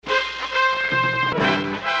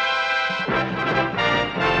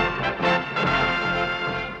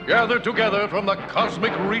gathered together from the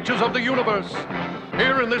cosmic reaches of the universe,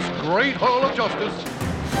 here in this great hall of justice.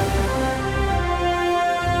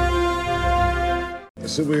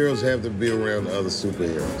 Superheroes have to be around other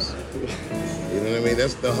superheroes. You know what I mean?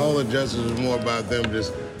 That's the Hall of Justice is more about them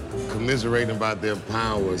just commiserating about their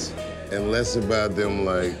powers and less about them,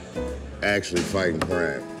 like, actually fighting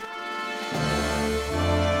crime.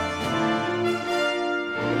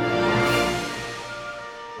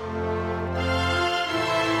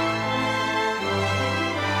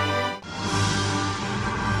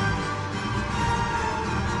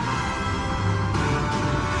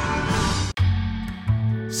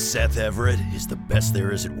 Seth Everett is the best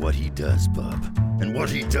there is at what he does, bub. And what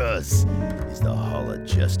he does is the Hall of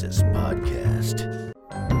Justice podcast.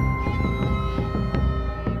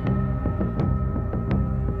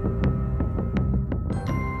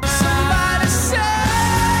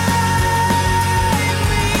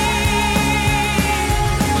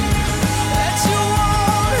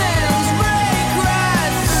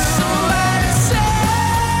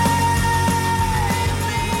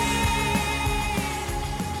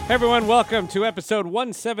 Hey everyone, welcome to episode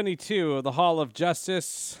 172 of the Hall of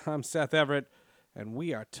Justice. I'm Seth Everett, and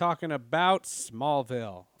we are talking about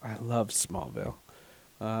Smallville. I love Smallville.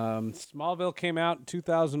 Smallville came out in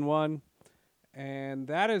 2001, and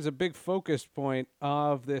that is a big focus point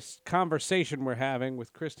of this conversation we're having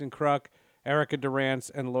with Kristen Kruk, Erica Durance,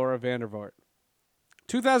 and Laura Vandervoort.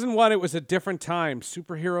 2001, it was a different time.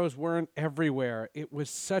 Superheroes weren't everywhere. It was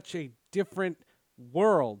such a different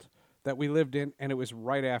world that we lived in, and it was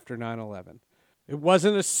right after 9/11. It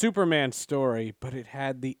wasn't a Superman story, but it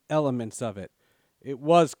had the elements of it. It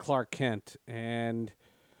was Clark Kent, and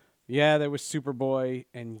yeah, there was Superboy,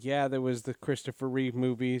 and yeah, there was the Christopher Reeve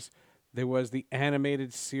movies. There was the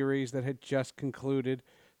animated series that had just concluded.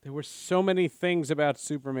 There were so many things about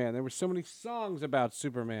Superman. There were so many songs about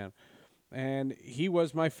Superman, and he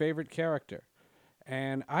was my favorite character.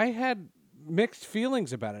 And I had mixed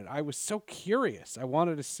feelings about it. I was so curious. I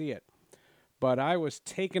wanted to see it. But I was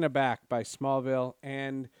taken aback by Smallville,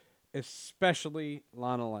 and especially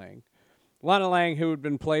Lana Lang. Lana Lang, who had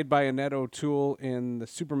been played by Annette O'Toole in the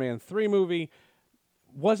Superman 3 movie,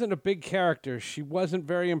 wasn't a big character. She wasn't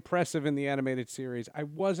very impressive in the animated series. I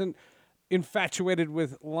wasn't infatuated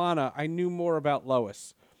with Lana. I knew more about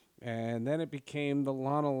Lois. And then it became the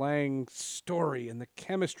Lana Lang story, and the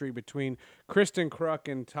chemistry between Kristen Kruk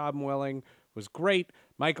and Tom Welling was great.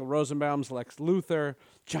 Michael Rosenbaum's Lex Luthor,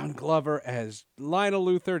 John Glover as Lionel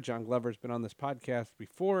Luthor. John Glover's been on this podcast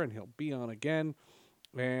before, and he'll be on again.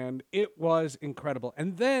 And it was incredible.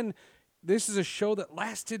 And then this is a show that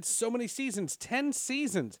lasted so many seasons, 10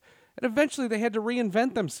 seasons. And eventually they had to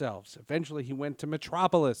reinvent themselves. Eventually he went to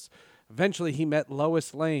Metropolis. Eventually he met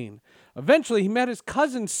Lois Lane. Eventually he met his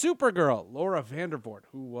cousin Supergirl, Laura Vandervoort,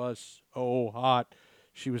 who was so hot.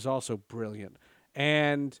 She was also brilliant.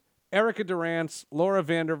 And Erica Durance, Laura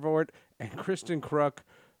Vandervoort, and Kristen Kruk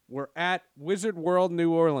were at Wizard World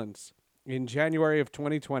New Orleans in January of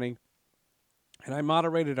 2020. And I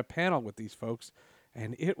moderated a panel with these folks,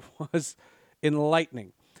 and it was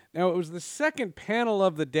enlightening. Now, it was the second panel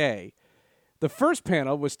of the day. The first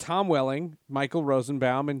panel was Tom Welling, Michael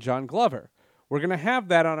Rosenbaum, and John Glover. We're going to have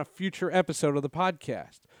that on a future episode of the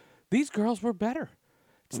podcast. These girls were better.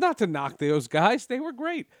 It's not to knock those guys. They were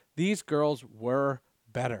great. These girls were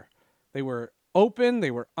better. They were open.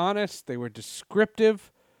 They were honest. They were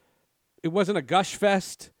descriptive. It wasn't a gush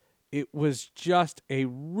fest. It was just a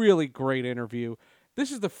really great interview.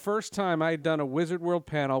 This is the first time I had done a Wizard World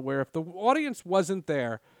panel where if the audience wasn't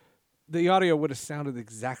there, the audio would have sounded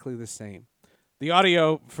exactly the same. The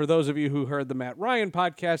audio, for those of you who heard the Matt Ryan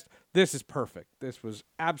podcast, this is perfect. This was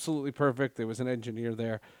absolutely perfect. There was an engineer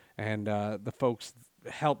there, and the folks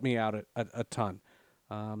helped me out a ton.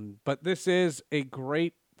 But this is a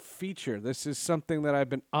great feature. This is something that I've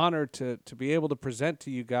been honored to be able to present to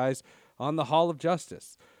you guys on the Hall of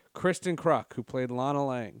Justice. Kristen Kruk, who played Lana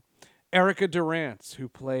Lang, Erica Durance, who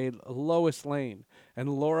played Lois Lane, and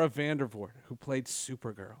Laura Vandervoort, who played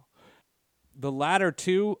Supergirl. The latter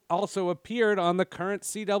two also appeared on the current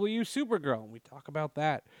CW Supergirl, and we talk about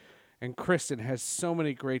that. And Kristen has so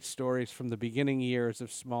many great stories from the beginning years of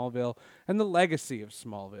Smallville, and the legacy of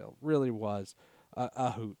Smallville really was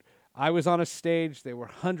a hoot. I was on a stage. There were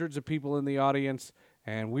hundreds of people in the audience,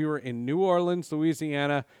 and we were in New Orleans,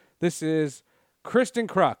 Louisiana. This is Kristen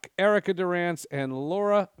Kruk, Erica Durance, and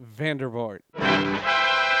Laura Vandervoort.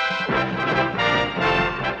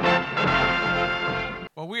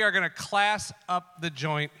 Well, we are going to class up the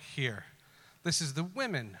joint here. This is the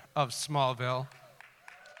women of Smallville.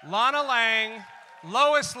 Lana Lang,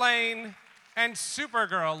 Lois Lane, and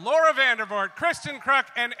Supergirl, Laura Vandervoort, Kristen Kruk,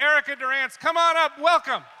 and Erica Durance. Come on up,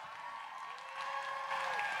 welcome.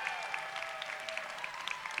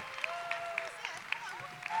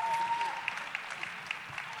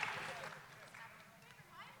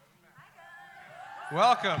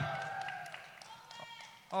 Welcome.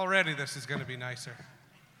 Already this is going to be nicer.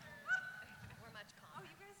 We're much calmer.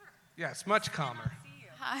 Yes, much calmer.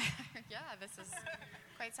 Hi. Yeah, this is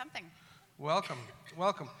quite something. Welcome,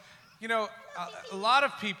 welcome. You know, a lot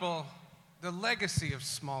of people, the legacy of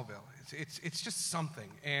Smallville, it's just something.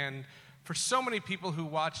 And for so many people who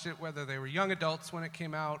watched it, whether they were young adults when it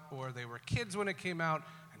came out or they were kids when it came out,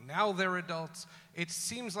 and now they're adults, it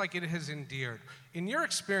seems like it has endeared. In your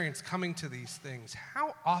experience coming to these things,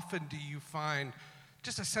 how often do you find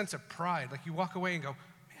just a sense of pride? Like you walk away and go,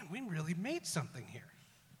 man, we really made something here.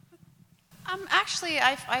 Actually,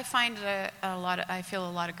 I find I feel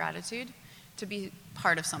a lot of gratitude to be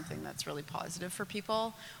part of something that's really positive for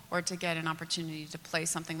people, or to get an opportunity to play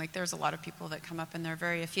something. Like there's a lot of people that come up and they're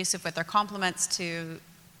very effusive with their compliments to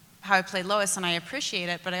how I played Lois, and I appreciate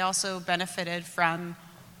it, but I also benefited from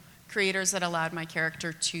creators that allowed my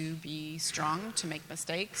character to be strong, to make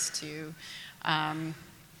mistakes,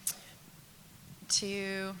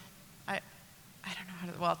 I don't know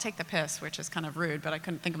how to, well, take the piss, which is kind of rude, but I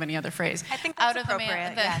couldn't think of any other phrase. I think that's out of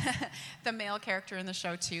appropriate, yes. the male character in the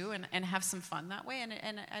show too, and have some fun that way.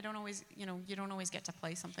 And I don't always, you don't always get to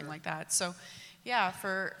play something like that. So, yeah,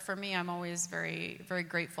 for me, I'm always very, very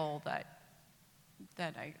grateful that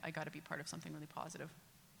I got to be part of something really positive.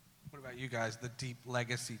 What about you guys? The deep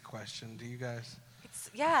legacy question. Do you guys?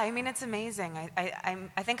 It's amazing.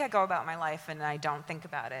 I think I go about my life and I don't think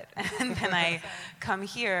about it. And then I come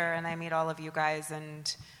here and I meet all of you guys,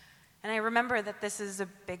 and I remember that this is a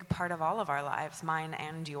big part of all of our lives, mine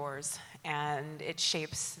and yours. And it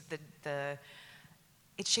shapes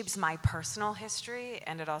it shapes my personal history,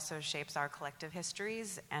 and it also shapes our collective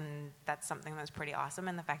histories. And that's something that's pretty awesome.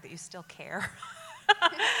 And the fact that you still care.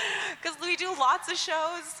 Because we do lots of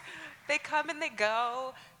shows. They come and they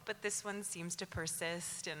go. But this one seems to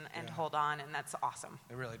persist and hold on, and that's awesome.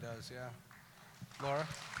 It really does, yeah. Laura?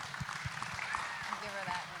 I'll give her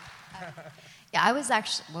that one. Yeah, I was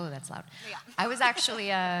actually, whoa, that's loud. Yeah. I was actually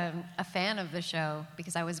a fan of the show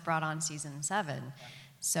because I was brought on season 7.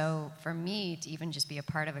 So for me to even just be a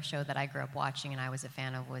part of a show that I grew up watching and I was a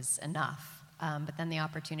fan of was enough. But then the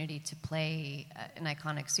opportunity to play an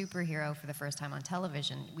iconic superhero for the first time on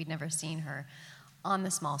television, we'd never seen her on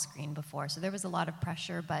the small screen before. So there was a lot of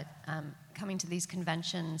pressure, but coming to these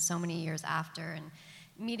conventions so many years after and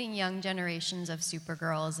meeting young generations of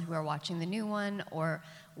Supergirls who are watching the new one, or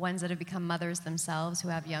ones that have become mothers themselves who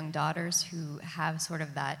have young daughters who have sort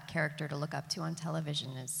of that character to look up to on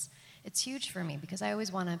television, it's huge for me, because I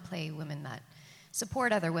always want to play women that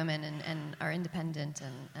support other women and are independent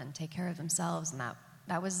and take care of themselves, and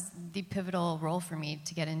that was the pivotal role for me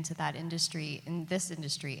to get into that industry, in this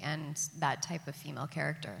industry, and that type of female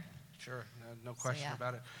character. Sure, no question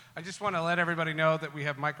about it. I just want to let everybody know that we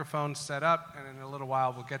have microphones set up, and in a little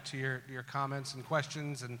while we'll get to your comments and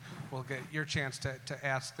questions, and we'll get your chance to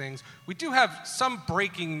ask things. We do have some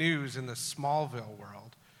breaking news in the Smallville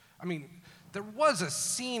world. I mean, there was a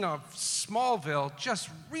scene of Smallville just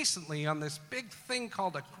recently on this big thing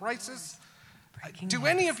called a crisis. Do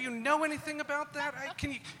any of you know anything about that?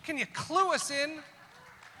 Can you clue us in?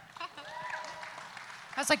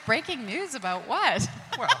 I was like, breaking news about what?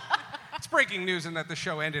 Well, it's breaking news in that the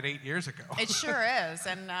show ended 8 years ago. It sure is.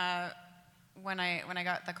 And when I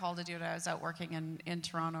got the call to do it, I was out working in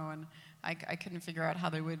Toronto, and I couldn't figure out how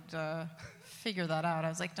they would figure that out. I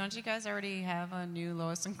was like, don't you guys already have a new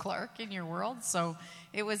Lois and Clark in your world? So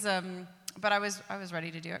it was, but I was ready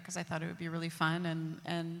to do it because I thought it would be really fun,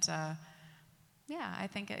 and yeah, I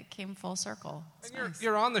think it came full circle.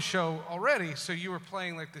 You're on the show already, so you were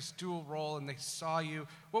playing like this dual role, and they saw you.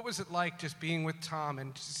 What was it like just being with Tom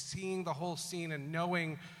and just seeing the whole scene and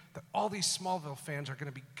knowing that all these Smallville fans are going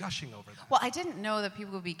to be gushing over them? Well, I didn't know that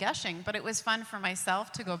people would be gushing, but it was fun for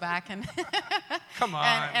myself to go back and come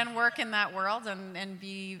on and work in that world and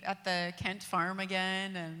be at the Kent farm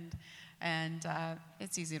again, and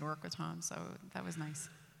it's easy to work with Tom, so that was nice.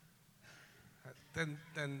 Then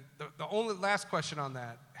the only last question on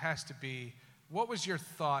that has to be, what was your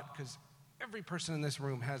thought, because every person in this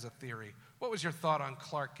room has a theory, what was your thought on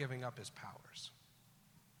Clark giving up his powers?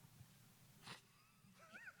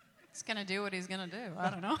 He's going to do what he's going to do. I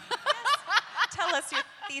don't know. Tell us your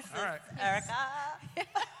thesis, all right. Erica.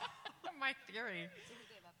 My theory. So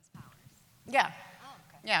he gave up his powers. Yeah. Oh,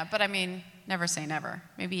 okay. Yeah, but I mean, never say never.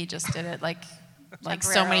 Maybe he just did it like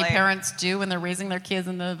so many parents do when they're raising their kids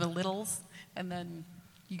in the littles. And then,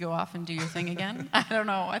 you go off and do your thing again. I don't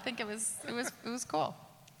know. I think it was cool.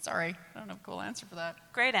 Sorry, I don't have a cool answer for that.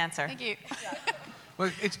 Great answer. Thank you. Well,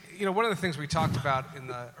 it's, one of the things we talked about in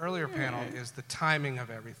the earlier panel is the timing of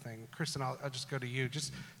everything. Kristen, I'll just go to you.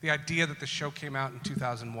 Just the idea that the show came out in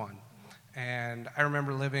 2001. And I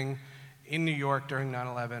remember living in New York during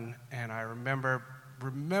 9/11, and I remember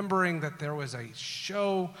remembering that there was a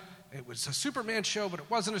show. It was a Superman show, but it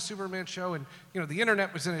wasn't a Superman show. And, the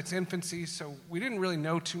internet was in its infancy, so we didn't really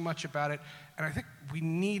know too much about it. And I think we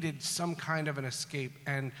needed some kind of an escape.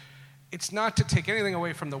 And it's not to take anything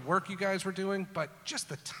away from the work you guys were doing, but just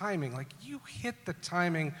the timing. Like, you hit the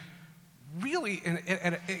timing really, and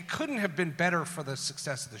it couldn't have been better for the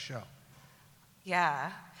success of the show.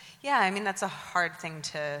 Yeah. Yeah, I mean, that's a hard thing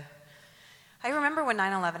to... I remember when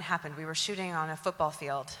 9/11 happened, we were shooting on a football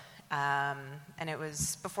field, and it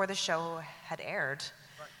was before the show had aired.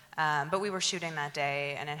 But we were shooting that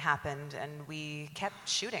day, and it happened, and we kept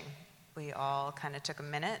shooting. We all kind of took a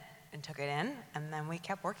minute and took it in, and then we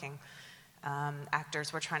kept working.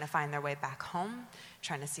 Actors were trying to find their way back home,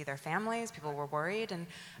 trying to see their families. People were worried, and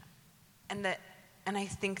I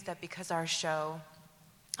think that because our show,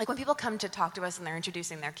 like when people come to talk to us and they're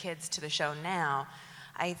introducing their kids to the show now,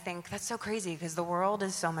 I think that's so crazy because the world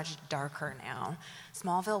is so much darker now.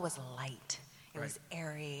 Smallville was light. It was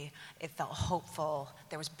airy. It felt hopeful.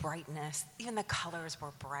 There was brightness. Even the colors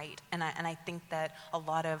were bright. And I think that a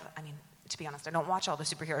lot of, to be honest, I don't watch all the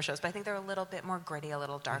superhero shows, but I think they're a little bit more gritty, a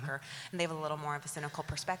little darker, and they have a little more of a cynical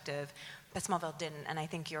perspective. But Smallville didn't, and I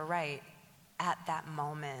think you're right. At that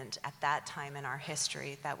moment, at that time in our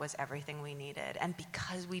history, that was everything we needed. And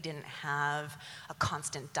because we didn't have a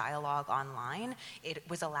constant dialogue online, it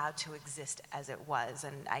was allowed to exist as it was.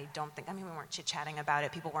 And I don't think, we weren't chit-chatting about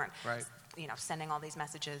it. People weren't, sending all these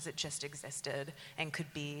messages. It just existed and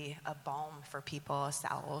could be a balm for people, a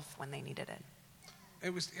salve when they needed it.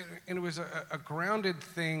 It was a grounded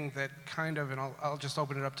thing that kind of, and I'll just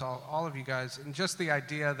open it up to all of you guys, and just the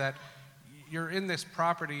idea that you're in this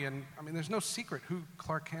property, and there's no secret who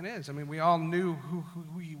Clark Kent is. We all knew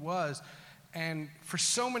who he was, and for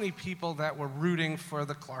so many people that were rooting for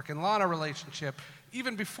the Clark and Lana relationship,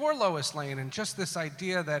 even before Lois Lane, and just this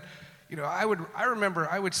idea that, I remember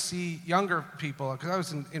I would see younger people, because I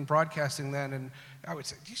was in broadcasting then, and I would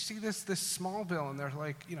say, do you see this Smallville? And they're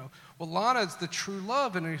like, well, Lana's the true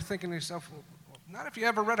love, and you're thinking to yourself, well, not if you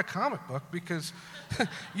ever read a comic book, because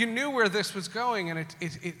you knew where this was going, and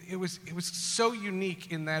it was so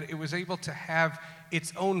unique in that it was able to have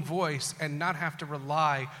its own voice and not have to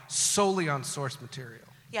rely solely on source material.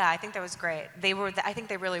 Yeah, I think that was great. I think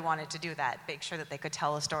they really wanted to do that, make sure that they could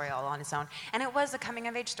tell a story all on its own. And it was a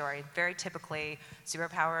coming-of-age story. Very typically,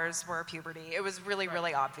 superpowers were puberty. It was really,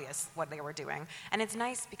 really obvious what they were doing. And it's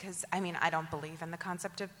nice because, I don't believe in the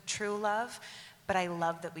concept of true love, but I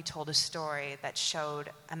love that we told a story that showed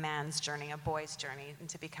a man's journey, a boy's journey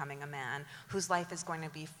into becoming a man, whose life is going to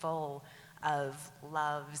be full of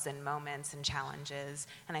loves and moments and challenges.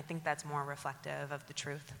 And I think that's more reflective of the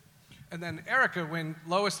truth. And then Erica, when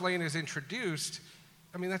Lois Lane is introduced,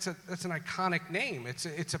 that's an iconic name.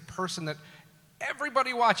 It's a person that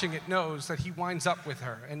everybody watching it knows that he winds up with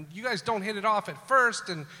her. And you guys don't hit it off at first,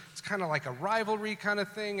 and it's kind of like a rivalry kind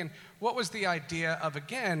of thing. And what was the idea of,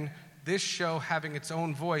 again, this show having its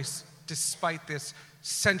own voice despite this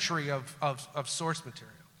century of source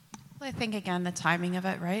material? Well, I think, again, the timing of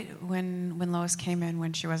it, right? When Lois came in,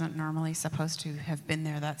 when she wasn't normally supposed to have been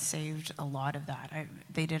there, that saved a lot of that.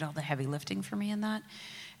 They did all the heavy lifting for me in that.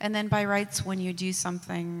 And then by rights, when you do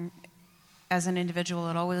something as an individual,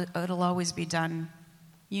 it'll always be done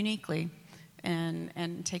uniquely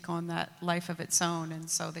and take on that life of its own. And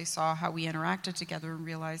so they saw how we interacted together and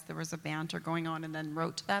realized there was a banter going on, and then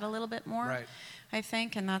wrote to that a little bit more, I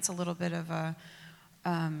think. And that's a little bit of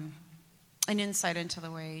an insight into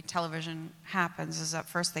the way television happens. Is at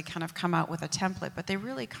first they kind of come out with a template, but they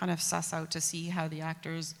really kind of suss out to see how the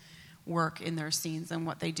actors work in their scenes and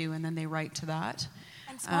what they do, and then they write to that.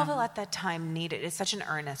 And Smallville at that time it's such an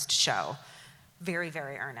earnest show. Very,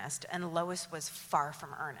 very earnest. And Lois was far from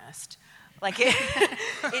earnest. Like,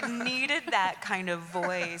 it needed that kind of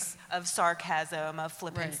voice of sarcasm, of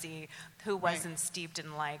flippancy, who wasn't steeped in,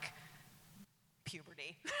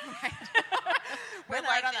 puberty. Where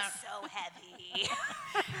life is so heavy.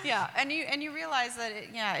 Yeah, and you realize that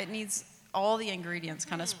it needs all the ingredients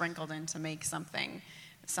kind of sprinkled in to make something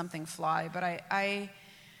fly. But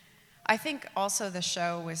I think also the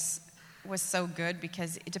show was so good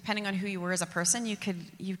because depending on who you were as a person, you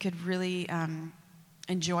could really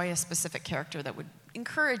enjoy a specific character that would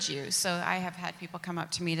encourage you. So I have had people come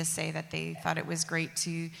up to me to say that they thought it was great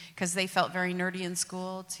because they felt very nerdy in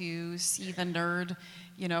school, to see the nerd,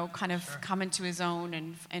 kind of come into his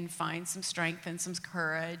own and find some strength and some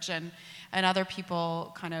courage. And other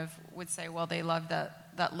people kind of would say, well, they loved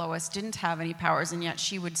that Lois didn't have any powers, and yet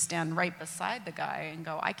she would stand right beside the guy and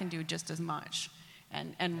go, I can do just as much,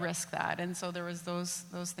 and risk that. And so there was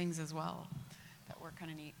those things as well that were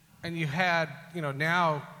kind of neat. And you had,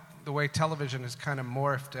 now the way television has kind of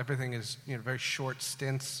morphed, everything is, very short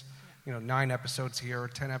stints, 9 episodes here or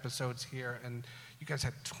 10 episodes here, and you guys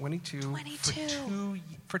had 22.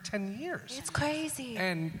 For 10 years. It's crazy.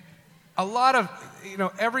 And a lot of,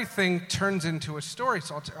 everything turns into a story.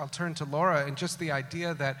 So I'll turn to Laura, and just the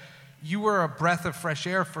idea that you were a breath of fresh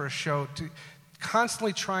air for a show, to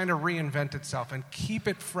constantly trying to reinvent itself and keep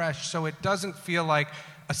it fresh so it doesn't feel like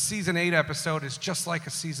a season 8 episode is just like a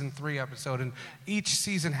season 3 episode, and each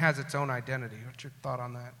season has its own identity. What's your thought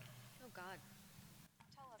on that? Oh,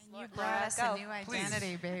 God. You brought us a new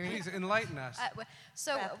identity, baby. Please enlighten us.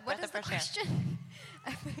 What is the question?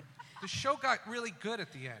 The show got really good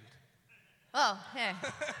at the end. Oh, hey.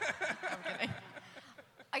 I'm kidding.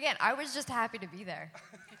 Again, I was just happy to be there.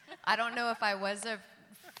 I don't know if I was a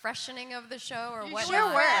freshening of the show or what. You're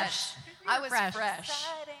fresh. I was fresh.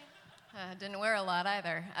 Exciting. Didn't wear a lot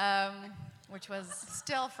either, which was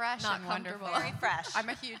Still fresh not and comfortable. wonderful. Very fresh. I'm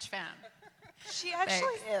a huge fan. She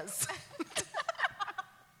actually is.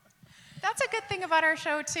 That's a good thing about our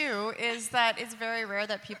show, too, is that it's very rare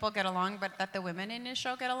that people get along, but that the women in this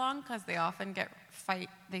show get along, because they often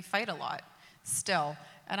they fight a lot still.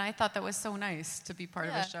 And I thought that was so nice to be part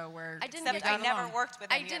of a show where I never worked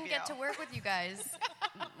with any I didn't of get you. to work with you guys.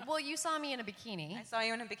 Well, you saw me in a bikini. I saw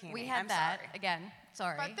you in a bikini. We had I'm that sorry. again.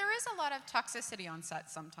 Sorry. But there is a lot of toxicity on set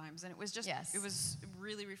sometimes, and it was just Yes. it was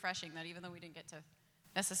really refreshing that even though we didn't get to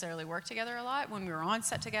necessarily work together a lot, when we were on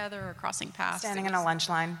set together or crossing paths, Standing it in a was- lunch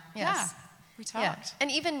line. Yes. Yeah, we talked. And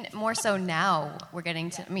even more so now, we're getting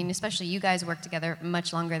to, I mean, especially you guys worked together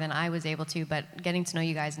much longer than I was able to, but getting to know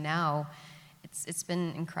you guys now, it's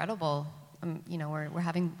been incredible. We're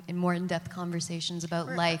having more in-depth conversations about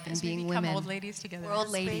life and As we being become women. old ladies together. We're old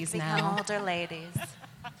ladies Become now. older ladies.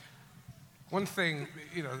 One thing,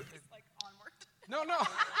 No.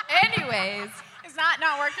 Anyways, it's not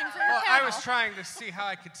working for your Well, panel. I was trying to see how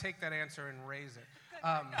I could take that answer and raise it.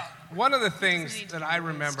 One of the things that I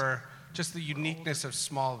remember, just the uniqueness of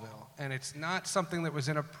Smallville, and it's not something that was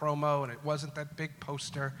in a promo, and it wasn't that big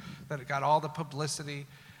poster that it got all the publicity.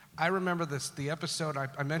 I remember the episode,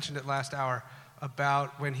 I mentioned it last hour,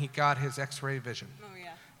 about when he got his X-ray vision. Oh, yeah.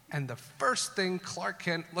 And the first thing Clark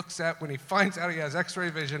Kent looks at when he finds out he has X-ray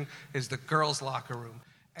vision is the girls' locker room.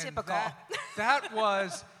 And Typical. That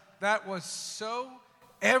was so,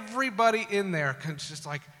 everybody in there just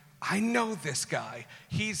like, I know this guy.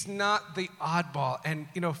 He's not the oddball. And,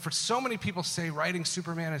 for so many people say writing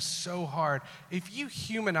Superman is so hard. If you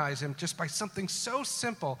humanize him just by something so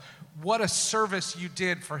simple, what a service you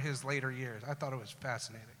did for his later years. I thought it was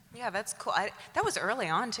fascinating. Yeah, that's cool. That was early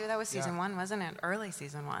on, too. That was season Yeah. 1, wasn't it? Early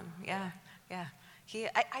season 1. Yeah.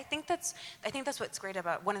 I think that's what's great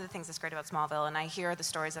about, one of the things that's great about Smallville, and I hear the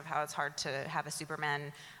stories of how it's hard to have a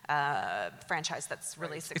Superman franchise that's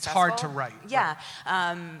really It's successful. hard to write. Yeah.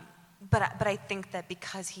 But I think that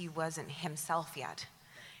because he wasn't himself yet,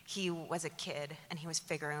 he was a kid and he was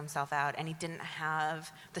figuring himself out, and he didn't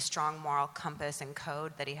have the strong moral compass and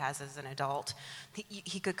code that he has as an adult.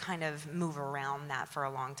 He could kind of move around that for a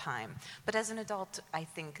long time. But as an adult, I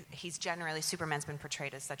think Superman's been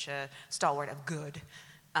portrayed as such a stalwart of good,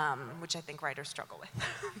 which I think writers struggle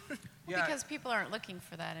with. Yeah. Because people aren't looking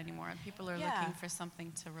for that anymore, and people are Yeah. looking for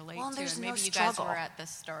something to relate Well, and to. there's And no maybe you guys struggle. were at the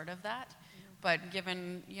start of that. But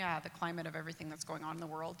given, the climate of everything that's going on in the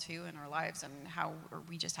world, too, in our lives, and how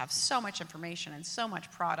we just have so much information and so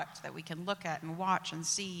much product that we can look at and watch and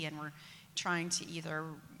see, and we're trying to either,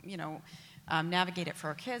 navigate it for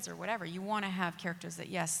our kids or whatever, you want to have characters that,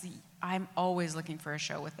 yes, I'm always looking for a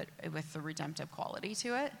show with the redemptive quality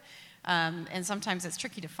to it. And sometimes it's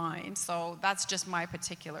tricky to find. So that's just my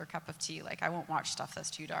particular cup of tea. Like, I won't watch stuff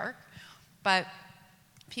that's too dark. But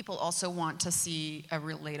people also want to see a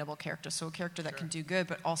relatable character, so a character that can do good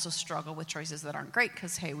but also struggle with choices that aren't great,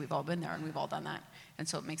 because hey, we've all been there and we've all done that, and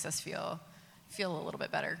so it makes us feel a little bit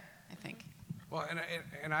better, I think. Well,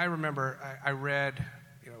 and I remember I read,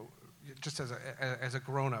 just as a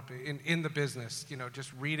grown-up in the business,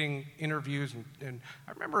 just reading interviews, and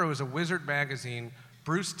I remember it was a Wizard magazine.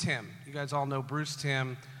 Bruce Timm, you guys all know Bruce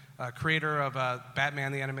Timm, creator of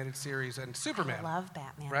Batman the Animated Series and Superman. I love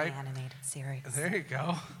Batman, right? the animated series. There you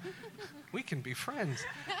go. We can be friends.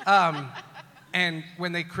 And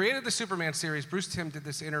when they created the Superman series, Bruce Timm did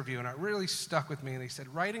this interview, and it really stuck with me. And he said,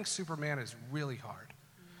 writing Superman is really hard.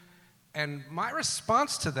 And my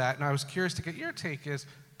response to that, and I was curious to get your take, is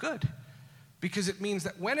good. Because it means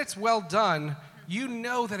that when it's well done, you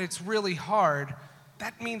know that it's really hard.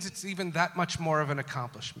 That means it's even that much more of an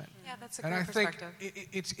accomplishment. Yeah, that's a and great I think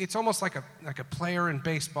perspective. it's almost like a player in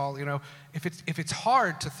baseball. You know, if it's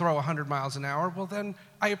hard to throw 100 miles an hour, well then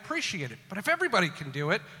I appreciate it. But if everybody can do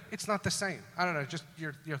it, it's not the same. I don't know. Just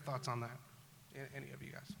your thoughts on that, any of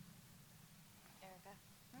you guys.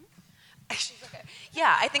 Okay.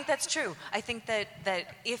 Yeah, I think that's true. I think that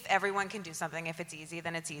if everyone can do something, if it's easy,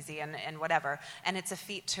 then it's easy and whatever. And it's a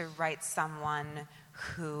feat to write someone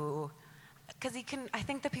who, because I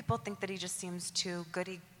think that people think that he just seems too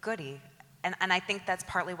goody-goody. And I think that's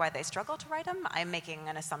partly why they struggle to write him. I'm making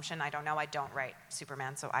an assumption. I don't know. I don't write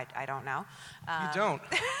Superman, so I don't know. You don't?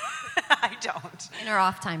 I don't. In her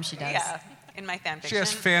off time, she does. Yeah, in my fan fiction. She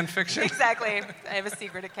has fan fiction? Exactly. I have a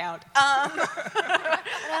secret account. But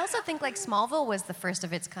I also think like Smallville was the first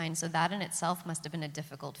of its kind, so that in itself must have been a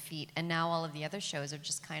difficult feat. And now all of the other shows are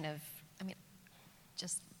just kind of,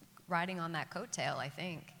 just riding on that coattail, I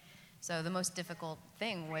think. So the most difficult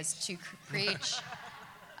thing was to create...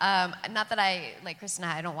 not that like Chris and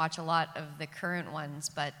I don't watch a lot of the current ones,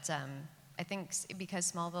 but I think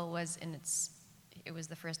because Smallville was it was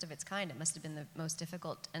the first of its kind, it must have been the most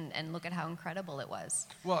difficult, and look at how incredible it was.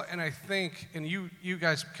 Well, and I think, and you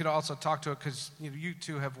guys could also talk to it because you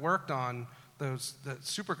two have worked on the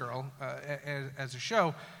Supergirl as a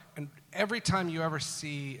show, and every time you ever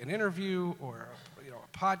see an interview or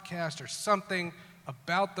a podcast or something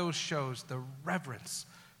about those shows, the reverence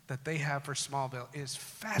that they have for Smallville is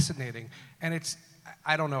fascinating, and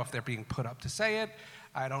I don't know if they're being put up to say it.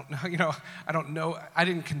 I don't know, I don't know. I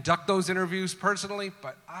didn't conduct those interviews personally,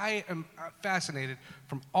 but I am fascinated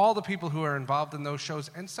from all the people who are involved in those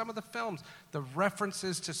shows and some of the films, the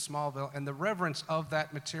references to Smallville and the reverence of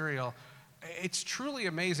that material. It's truly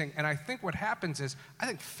amazing, and I think what happens is, I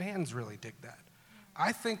think fans really dig that.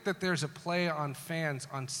 I think that there's a play on fans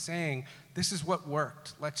on saying, this is what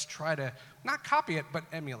worked. Let's try to not copy it, but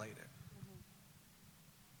emulate it.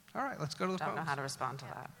 All right, let's go to the phones. Don't know how to respond to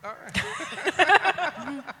that. All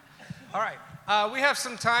right. All right. We have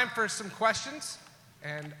some time for some questions,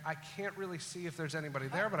 and I can't really see if there's anybody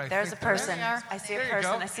there, but there's a person. I see a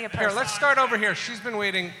person. I see a person. Here, let's start over here. She's been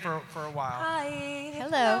waiting for a while. Hi.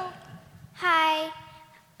 Hello. Hi.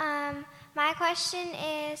 My question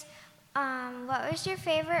is, what was your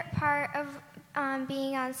favorite part of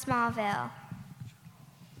being on Smallville?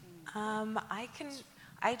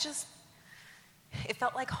 It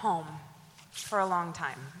felt like home for a long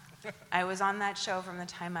time. I was on that show from the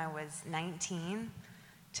time I was 19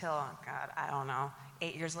 till, I don't know,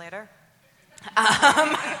 8 years later.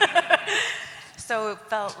 So it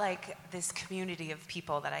felt like this community of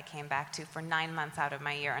people that I came back to for 9 months out of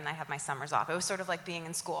my year, and I have my summers off. It was sort of like being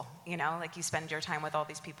in school, like you spend your time with all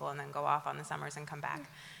these people and then go off on the summers and come back.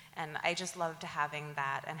 And I just loved having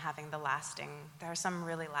that and having there are some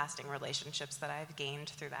really lasting relationships that I've gained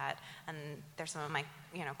through that, and they're some of my,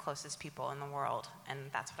 closest people in the world,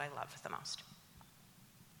 and that's what I love the most.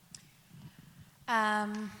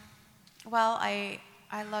 Well, I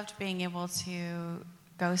loved being able to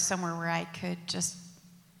go somewhere where I could just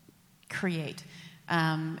create.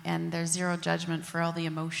 And there's zero judgment for all the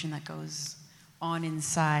emotion that goes on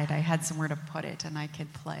inside. I had somewhere to put it, and I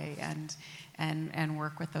could play and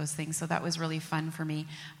work with those things. So that was really fun for me.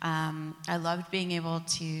 I loved being able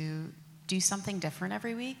to do something different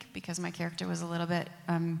every week because my character was a little bit,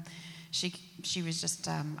 she was just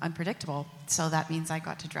unpredictable. So that means I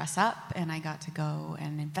got to dress up, and I got to go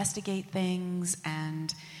and investigate things,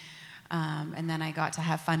 and then I got to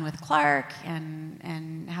have fun with Clark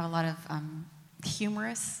and have a lot of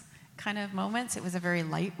humorous kind of moments. It was a very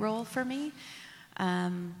light role for me.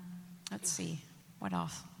 Let's see, what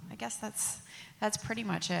else? I guess that's pretty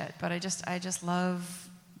much it. But I just love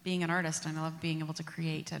being an artist, and I love being able to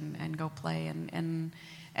create and go play and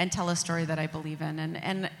tell a story that I believe in.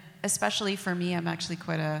 And especially for me, I'm actually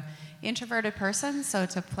quite a introverted person, so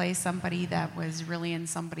to play somebody that was really in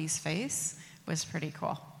somebody's face was pretty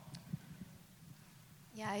cool.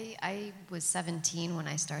 Yeah, I was 17 when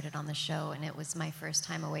I started on the show, and it was my first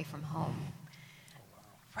time away from home.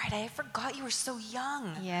 Right, I forgot you were so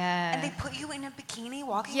young. Yeah. And they put you in a bikini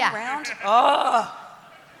walking Yeah. around? Oh!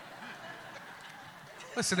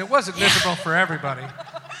 Listen, it wasn't miserable for everybody.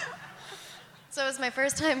 So it was my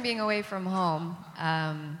first time being away from home.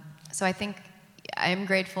 So I think I'm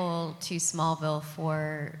grateful to Smallville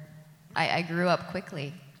for, I grew up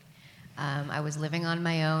quickly. I was living on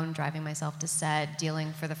my own, driving myself to set,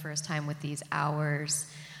 dealing for the first time with these hours.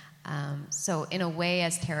 So in a way,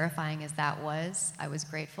 as terrifying as that was, I was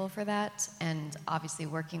grateful for that. And obviously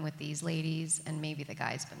working with these ladies, and maybe the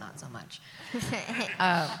guys, but not so much.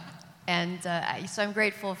 So I'm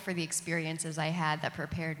grateful for the experiences I had that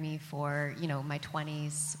prepared me for, my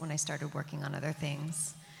 20s when I started working on other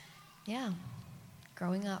things. Yeah,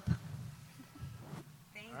 growing up.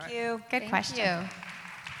 Thank you. Good question. You.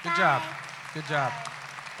 Good job. Good job.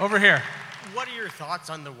 Over here. What are your thoughts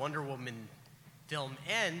on the Wonder Woman film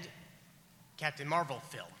and Captain Marvel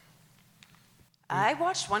film? I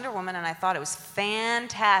watched Wonder Woman and I thought it was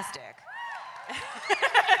fantastic.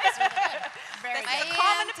 Very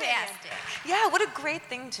fantastic. Yeah, what a great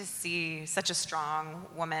thing to see such a strong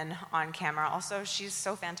woman on camera. Also, she's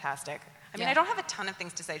so fantastic. I mean, I don't have a ton of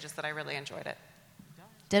things to say, just that I really enjoyed it.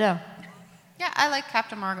 Ditto. Yeah, I like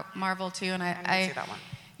Captain Marvel too, and I didn't see that one.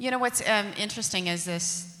 What's interesting is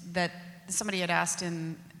that somebody had asked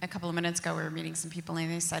in a couple of minutes ago, we were meeting some people, and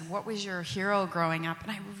they said, what was your hero growing up?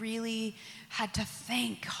 And I really had to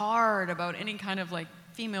think hard about any kind of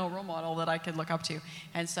female role model that I could look up to.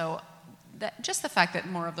 And so just the fact that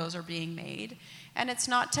more of those are being made, and it's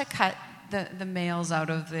not to cut the males out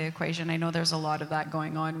of the equation. I know there's a lot of that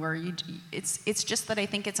going on where it's just that I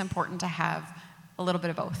think it's important to have a little bit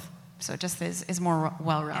of both. So just is more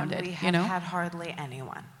well-rounded. And we have had hardly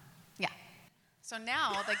anyone. Yeah. So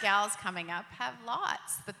now the gals coming up have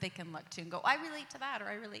lots that they can look to and go, I relate to that, or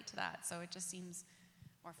I relate to that. So it just seems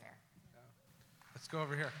more fair. Let's go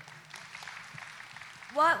over here.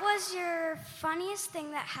 What was your funniest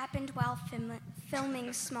thing that happened while filming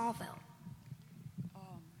Smallville?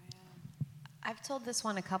 I've told this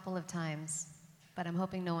one a couple of times, but I'm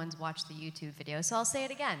hoping no one's watched the YouTube video, so I'll say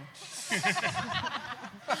it again.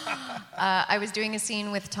 I was doing a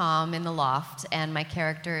scene with Tom in the loft, and my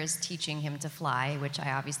character is teaching him to fly, which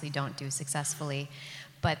I obviously don't do successfully.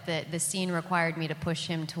 But the scene required me to push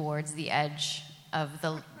him towards the edge of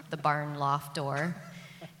the barn loft door.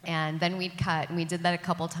 And then we'd cut, and we did that a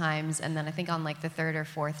couple times, and then I think on the third or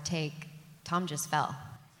fourth take, Tom just fell.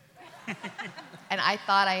 And I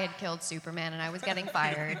thought I had killed Superman, and I was getting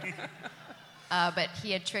fired. But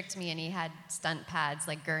he had tricked me, and he had stunt pads,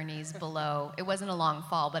 gurneys below. It wasn't a long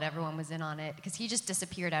fall, but everyone was in on it, because he just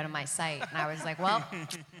disappeared out of my sight. And I was like, well,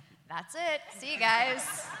 that's it. See you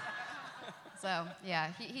guys. So,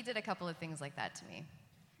 yeah, he did a couple of things like that to me.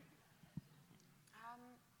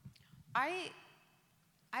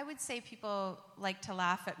 I would say people like to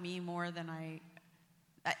laugh at me more than I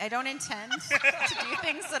don't intend to do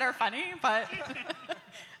things that are funny, but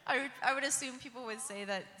I would assume people would say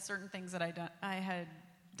that certain things that I had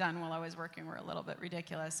done while I was working were a little bit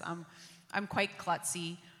ridiculous. I'm quite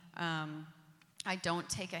klutzy. I don't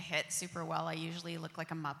take a hit super well. I usually look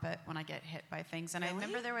like a Muppet when I get hit by things. And I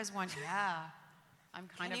remember there was one, I'm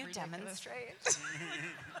kind of ridiculous. Can you demonstrate?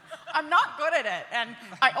 I'm not good at it, and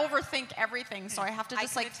I overthink everything, so I have to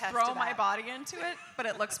just throw my body into it, but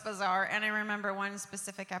it looks bizarre. And I remember one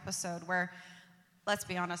specific episode where, let's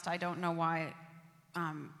be honest, I don't know why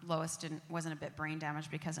Lois wasn't a bit brain damaged,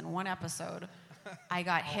 because in one episode, I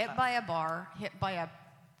got hit by a bar, hit by a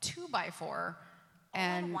 2x4,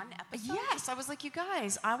 and in one episode? Yes, I was like, you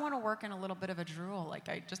guys, I want to work in a little bit of a drool.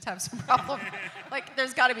 I just have some problem.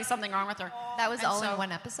 There's got to be something wrong with her. That was all in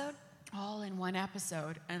one episode? All in one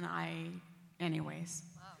episode, and anyways.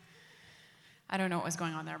 Wow. I don't know what was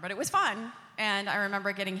going on there, but it was fun. And I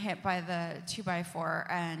remember getting hit by the 2x4,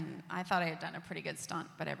 and I thought I had done a pretty good stunt,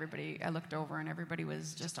 but I looked over, and everybody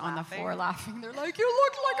was just on the floor laughing. They're like, you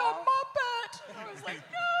look like a Muppet! And I was like,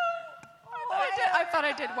 no! I thought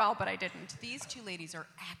I did well, but I didn't. These two ladies are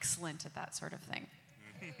excellent at that sort of thing.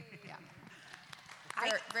 Yeah.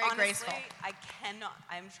 Very honestly, graceful. I cannot.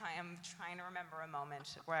 I'm trying to remember a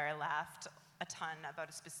moment where I laughed a ton about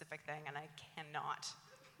a specific thing, and I cannot.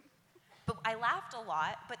 But I laughed a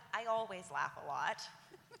lot. But I always laugh a lot.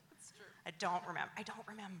 That's true. I don't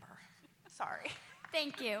remember. Sorry.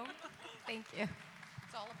 Thank you. Thank you.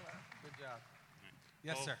 It's all a blur. Good job.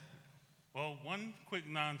 Yes, sir. Well, one quick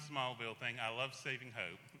non-Smallville thing. I love Saving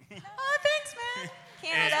Hope. Oh, thanks, man.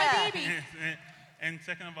 Canada. My baby. And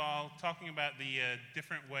second of all, talking about the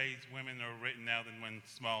different ways women are written now than when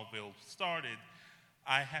Smallville started,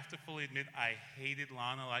 I have to fully admit I hated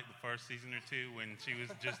Lana the first season or two when she was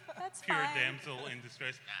just pure damsel in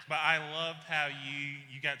distress. But I loved how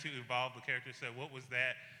you got to evolve the character. So what was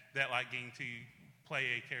that like, getting to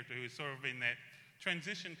play a character who was sort of in that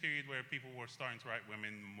transition period where people were starting to write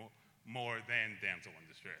women more than damsel in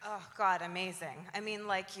distress? Oh, God, amazing. I mean,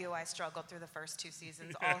 like you, I struggled through the first 2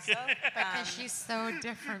 seasons also. Because she's so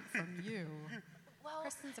different from you. Well,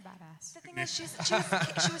 Kristen's a badass. The thing is, she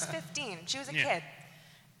was 15. She was a kid.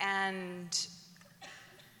 And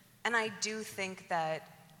I do think that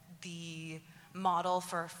the model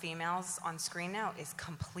for females on screen now is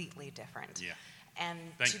completely different. Yeah. And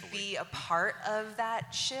Thankfully. to be a part of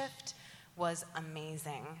that shift was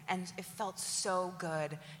amazing. And it felt so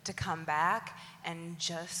good to come back and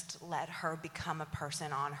just let her become a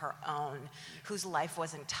person on her own, whose life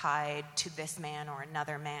wasn't tied to this man or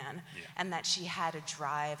another man, and that she had a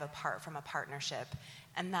drive apart from a partnership.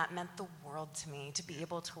 And that meant the world to me, to be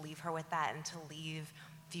able to leave her with that and to leave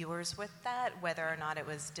viewers with that. Whether or not it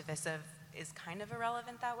was divisive is kind of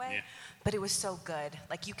irrelevant that way. But it was so good.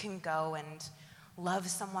 Like, you can go and love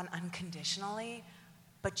someone unconditionally,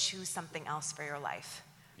 but choose something else for your life.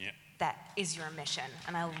 Yeah. That is your mission,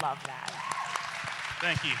 and I love that.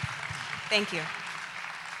 Thank you. Thank you.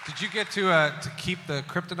 Did you get to keep the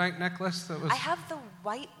kryptonite necklace that was? I have the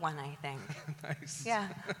white one, I think. Nice. Yeah.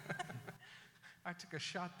 I took a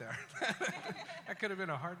shot there. That could have been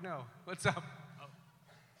a hard no. What's up?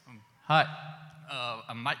 Hi.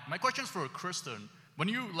 My question is for Kristen. When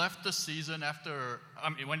you left the season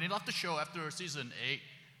when you left the show after season 8,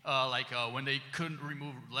 when they couldn't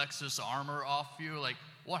remove Lex's armor off you,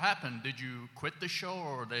 what happened? Did you quit the show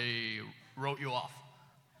or they wrote you off?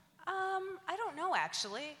 I don't know,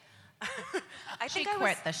 actually. She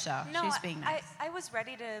quit the show. No, She's being nice. I was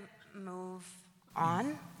ready to move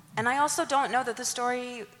on. And I also don't know that the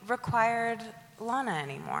story required Lana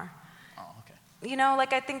anymore. Oh, okay. You know,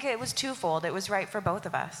 I think it was twofold. It was right for both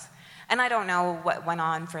of us. And I don't know what went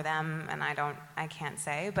on for them, and I can't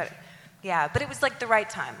say, but yeah, but it was the right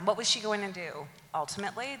time. What was she going to do,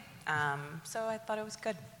 ultimately? So I thought it was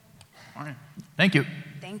good. All right. Thank you.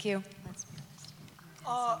 Thank you.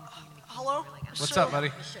 Hello? What's up,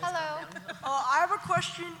 buddy? Hello. I have a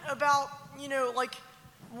question about,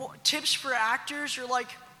 tips for actors or,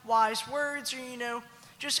 wise words or,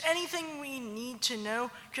 just anything we need to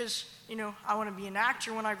know because, I want to be an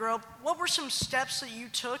actor when I grow up. What were some steps that you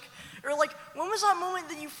took? Or, when was that moment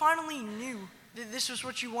that you finally knew that this was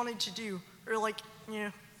what you wanted to do? Or,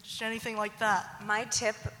 just anything like that. My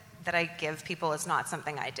tip that I give people is not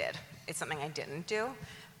something I did. It's something I didn't do,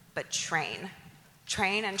 but train.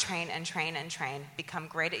 Train and train and train and train. Become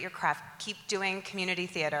great at your craft. Keep doing community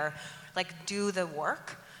theater. Do the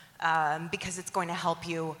work because it's going to help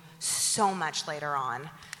you so much later on.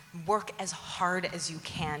 Work as hard as you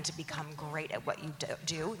can to become great at what you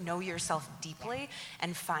do. Know yourself deeply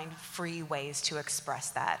and find free ways to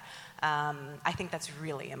express that. I think that's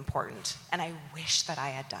really important, and I wish that I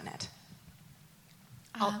had done it.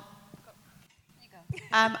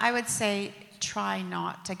 I would say try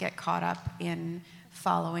not to get caught up in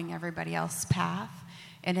following everybody else's path.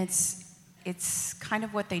 And it's kind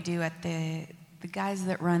of what they do at the guys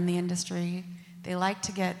that run the industry. They like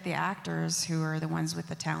to get the actors who are the ones with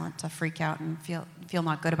the talent to freak out and feel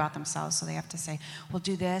not good about themselves. So they have to say, well,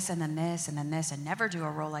 do this and then this and then this and never do a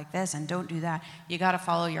role like this and don't do that. You got to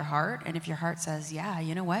follow your heart. And if your heart says, yeah,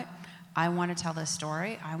 you know what? I want to tell this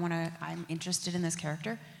story. I'm interested in this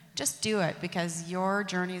character. Just do it because your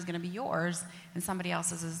journey is going to be yours and somebody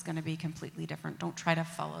else's is going to be completely different. Don't try to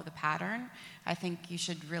follow the pattern. I think you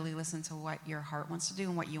should really listen to what your heart wants to do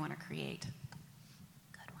and what you want to create.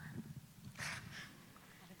 Good one.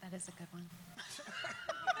 That is a good one.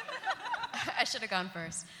 I should have gone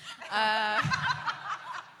first. I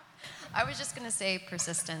was just going to say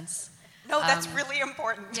persistence. No, that's really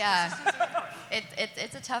important. Yeah.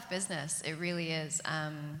 It's a tough business. It really is.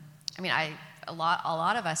 A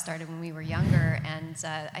lot of us started when we were younger, and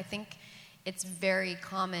I think it's very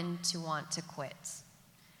common to want to quit.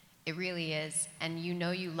 It really is, and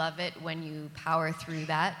you love it when you power through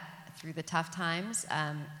the tough times.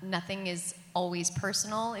 Nothing is always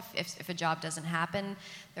personal. If a job doesn't happen,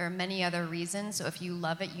 there are many other reasons. So if you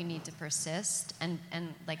love it, you need to persist. And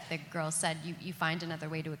like the girl said, you find another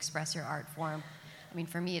way to express your art form.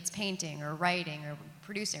 For me, it's painting or writing or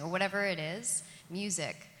producing or whatever it is,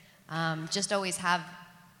 music. Just always have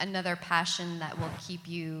another passion that will keep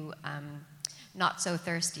you not so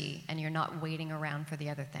thirsty and you're not waiting around for the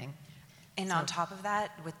other thing. And on top of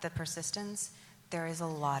that, with the persistence, there is a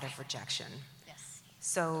lot of rejection. Yes.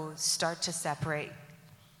 So start to separate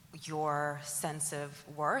your sense of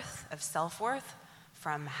worth, of self-worth,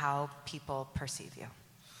 from how people perceive you,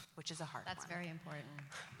 which is a hard one. That's very important.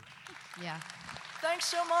 Yeah. Thanks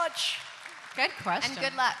so much. Good question. And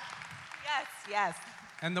good luck. Yes.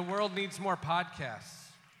 And the world needs more podcasts.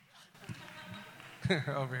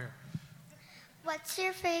 Over here. What's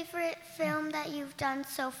your favorite film that you've done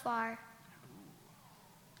so far?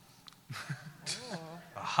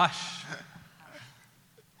 Hush.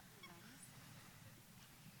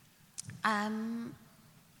 I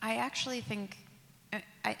actually think,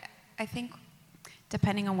 I think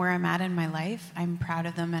depending on where I'm at in my life, I'm proud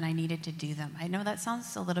of them and I needed to do them. I know that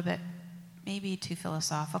sounds a little bit maybe too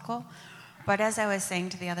philosophical, but as I was saying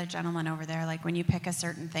to the other gentleman over there, like when you pick a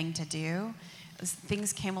certain thing to do,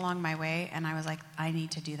 things came along my way and I was like, I need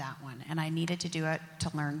to do that one. And I needed to do it to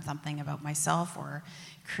learn something about myself, or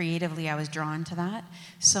creatively I was drawn to that.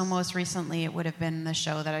 So most recently it would have been the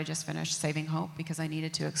show that I just finished, Saving Hope, because I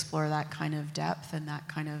needed to explore that kind of depth and that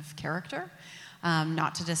kind of character.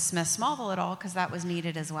 Not to dismiss Smallville at all, because that was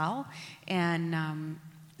needed as well. And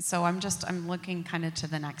so I'm looking kind of to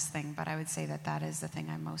the next thing, but I would say that is the thing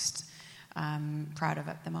I'm most proud of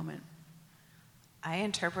at the moment. I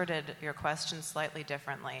interpreted your question slightly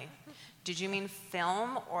differently. Did you mean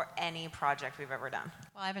film or any project we've ever done?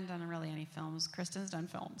 Well, I haven't done really any films. Kristen's done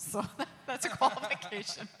films, so that's a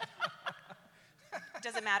qualification.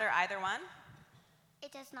 Does it matter either one?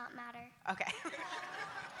 It does not matter. Okay.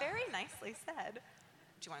 Very nicely said.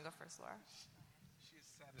 Do you want to go first, Laura? She's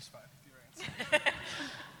satisfied with your answer.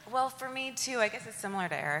 Well, for me, too, I guess it's similar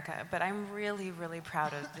to Erica, but I'm really, really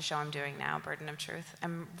proud of the show I'm doing now, Burden of Truth.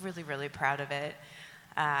 I'm really, really proud of it.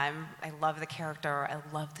 I love the character. I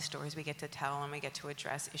love the stories we get to tell, and we get to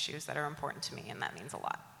address issues that are important to me, and that means a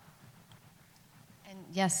lot. And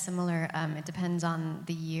yes, similar. It depends on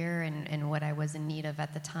the year and what I was in need of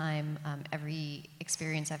at the time. Every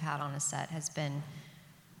experience I've had on a set has been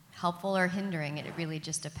helpful or hindering. It really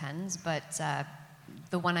just depends. But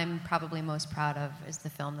the one I'm probably most proud of is the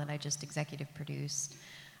film that I just executive produced,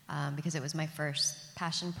 because it was my first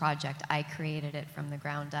passion project. I created it from the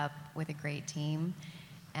ground up with a great team,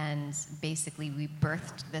 and basically we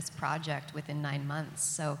birthed this project within 9 months.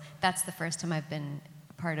 So that's the first time I've been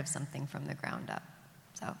a part of something from the ground up.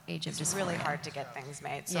 So Age of Dysphoria. It's really hard to get things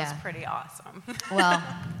made, so Yeah. it's pretty awesome. Well,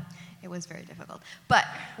 it was very difficult, but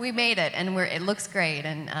we made it, and it looks great,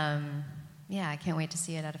 and yeah, I can't wait to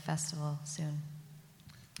see it at a festival soon.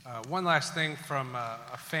 One last thing from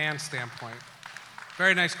a fan standpoint.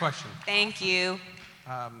 Very nice question. Thank you.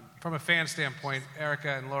 From a fan standpoint, Erica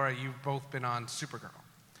and Laura, you've both been on Supergirl.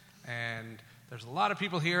 And there's a lot of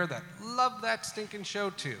people here that love that stinking show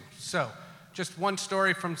too. So, just one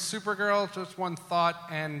story from Supergirl, just one thought,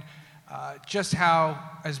 and just how,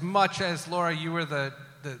 as much as Laura, you were the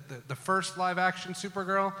first live-action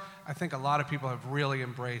Supergirl, I think a lot of people have really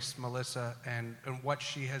embraced Melissa and what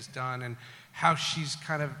she has done and how she's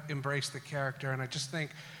kind of embraced the character. And I just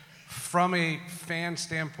think, from a fan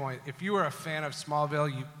standpoint, if you were a fan of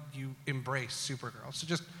Smallville, you embrace Supergirl. So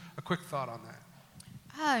just a quick thought on that.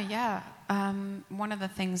 Yeah. One of the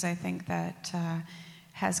things I think that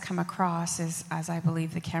has come across is, as I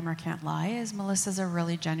believe the camera can't lie, is Melissa's a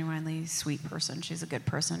really genuinely sweet person. She's a good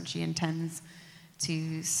person. She intends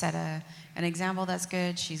to set an example that's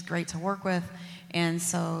good. She's great to work with. And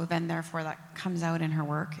so then therefore that comes out in her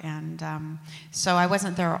work. And so I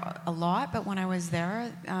wasn't there a lot, but when I was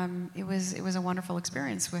there, it was a wonderful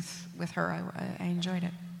experience with her. I enjoyed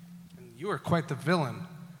it. And you were quite the villain,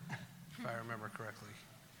 if I remember correctly.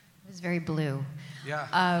 It was very blue.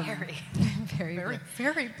 Yeah.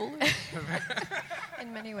 Very blue.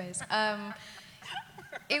 In many ways.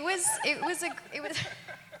 It was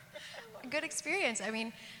a good experience. I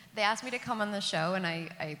mean, they asked me to come on the show, and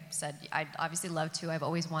I said I'd obviously love to. I've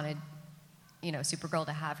always wanted, Supergirl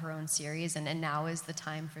to have her own series, and now is the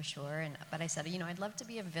time for sure. But I said, I'd love to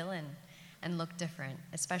be a villain and look different,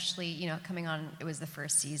 especially, coming on, it was the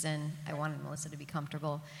first season. I wanted Melissa to be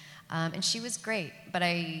comfortable. And she was great, but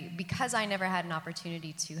because I never had an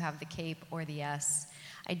opportunity to have the cape or the S,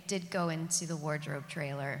 I did go into the wardrobe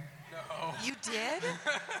trailer. No. You did?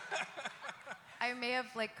 I may have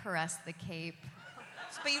caressed the cape.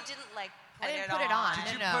 But you didn't I didn't put it on.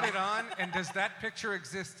 Did you put it on? And does that picture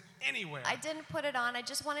exist anywhere? I didn't put it on. I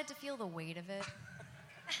just wanted to feel the weight of it.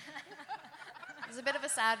 It was a bit of a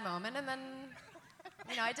sad moment, and then,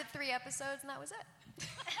 I did 3 episodes, and that was it.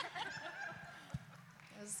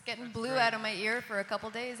 I was getting blue out of my ear for a couple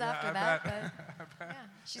days after that, but yeah,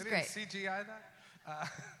 she's great. CGI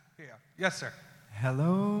that? Yeah. Yes, sir.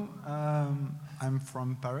 Hello, I'm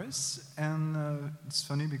from Paris, and it's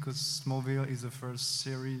funny because Smallville is the first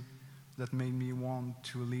series that made me want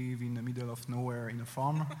to live in the middle of nowhere in a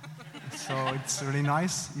farm. So it's really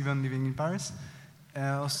nice, even living in Paris.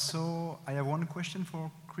 So I have one question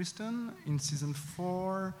for Kristen. In season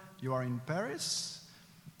 4, you are in Paris,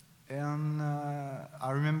 and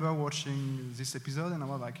I remember watching this episode, and I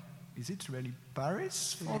was like, is it really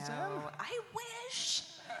Paris for them? I wish.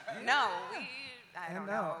 No, I don't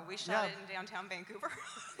know. We shot it in downtown Vancouver.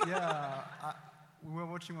 Yeah, we were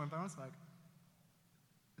watching one parents like,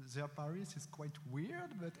 their Paris is quite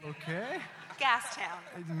weird, but okay. Gas town.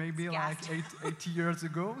 It may be like 80 years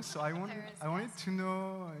ago. So I wanted to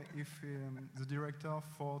know if the director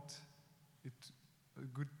thought it a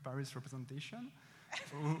good Paris representation,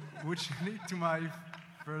 which leads to my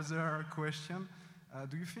further question.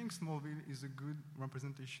 Do you think Smallville is a good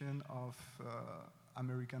representation of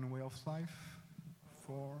American way of life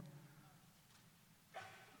for...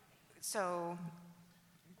 So,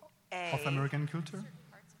 of American culture,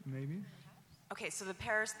 maybe? Okay, so the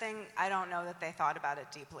Paris thing, I don't know that they thought about it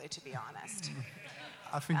deeply, to be honest.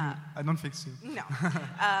 I don't think so. No.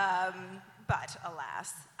 But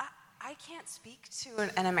alas, I can't speak to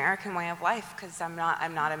an American way of life because I'm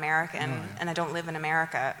not American, and I don't live in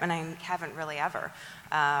America, and I haven't really ever.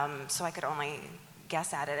 So I could only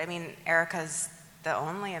guess at it. I mean, Erica's the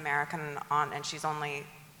only American on, and she's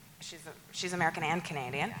American and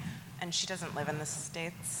Canadian, and she doesn't live in the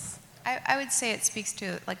States. I would say it speaks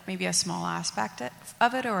to like maybe a small aspect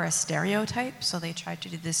of it or a stereotype. So they tried to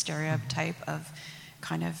do this stereotype of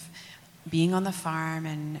kind of being on the farm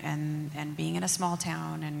and being in a small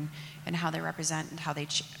town and how they represent and how they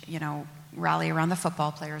rally around the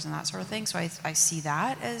football players and that sort of thing. So I see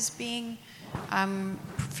that as being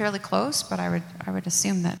fairly close, but I would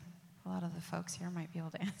assume that a lot of the folks here might be able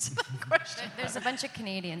to answer that question. There's a bunch of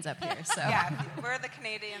Canadians up here, so. Yeah, we're the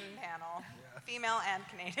Canadian panel, female and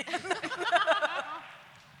Canadian.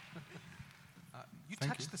 You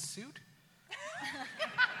touched the suit?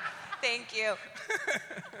 Thank you.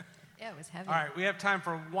 Yeah, it was heavy. All right, we have time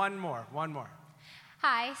for one more.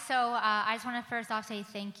 Hi, so I just want to first off say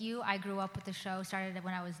thank you. I grew up with the show, started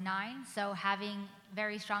when I was 9, so having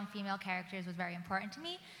very strong female characters was very important to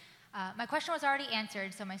me. My question was already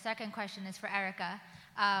answered, so my second question is for Erica.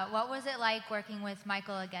 What was it like working with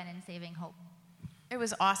Michael again in Saving Hope? It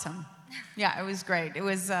was awesome. Yeah, it was great. It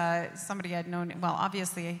was somebody I'd known, well,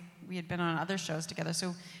 obviously we had been on other shows together,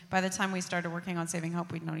 so by the time we started working on Saving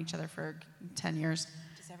Hope, we'd known each other for 10 years.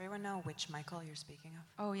 Does everyone know which Michael you're speaking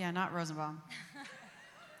of? Oh yeah, not Rosenbaum.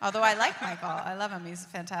 Although I like Michael. I love him. He's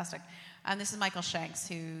fantastic. And this is Michael Shanks,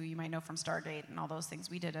 who you might know from Stargate and all those things.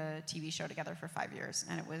 We did a TV show together for 5 years,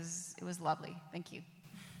 and it was lovely. Thank you.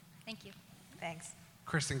 Thank you. Thanks.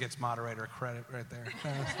 Kristen gets moderator credit right there.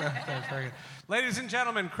 That was very good. Ladies and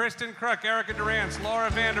gentlemen, Kristen Crook, Erica Durance, Laura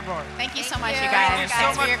Vandervoort. Thank you so much, you guys. Thank you so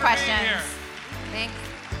much for your being questions. here.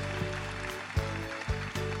 Thanks.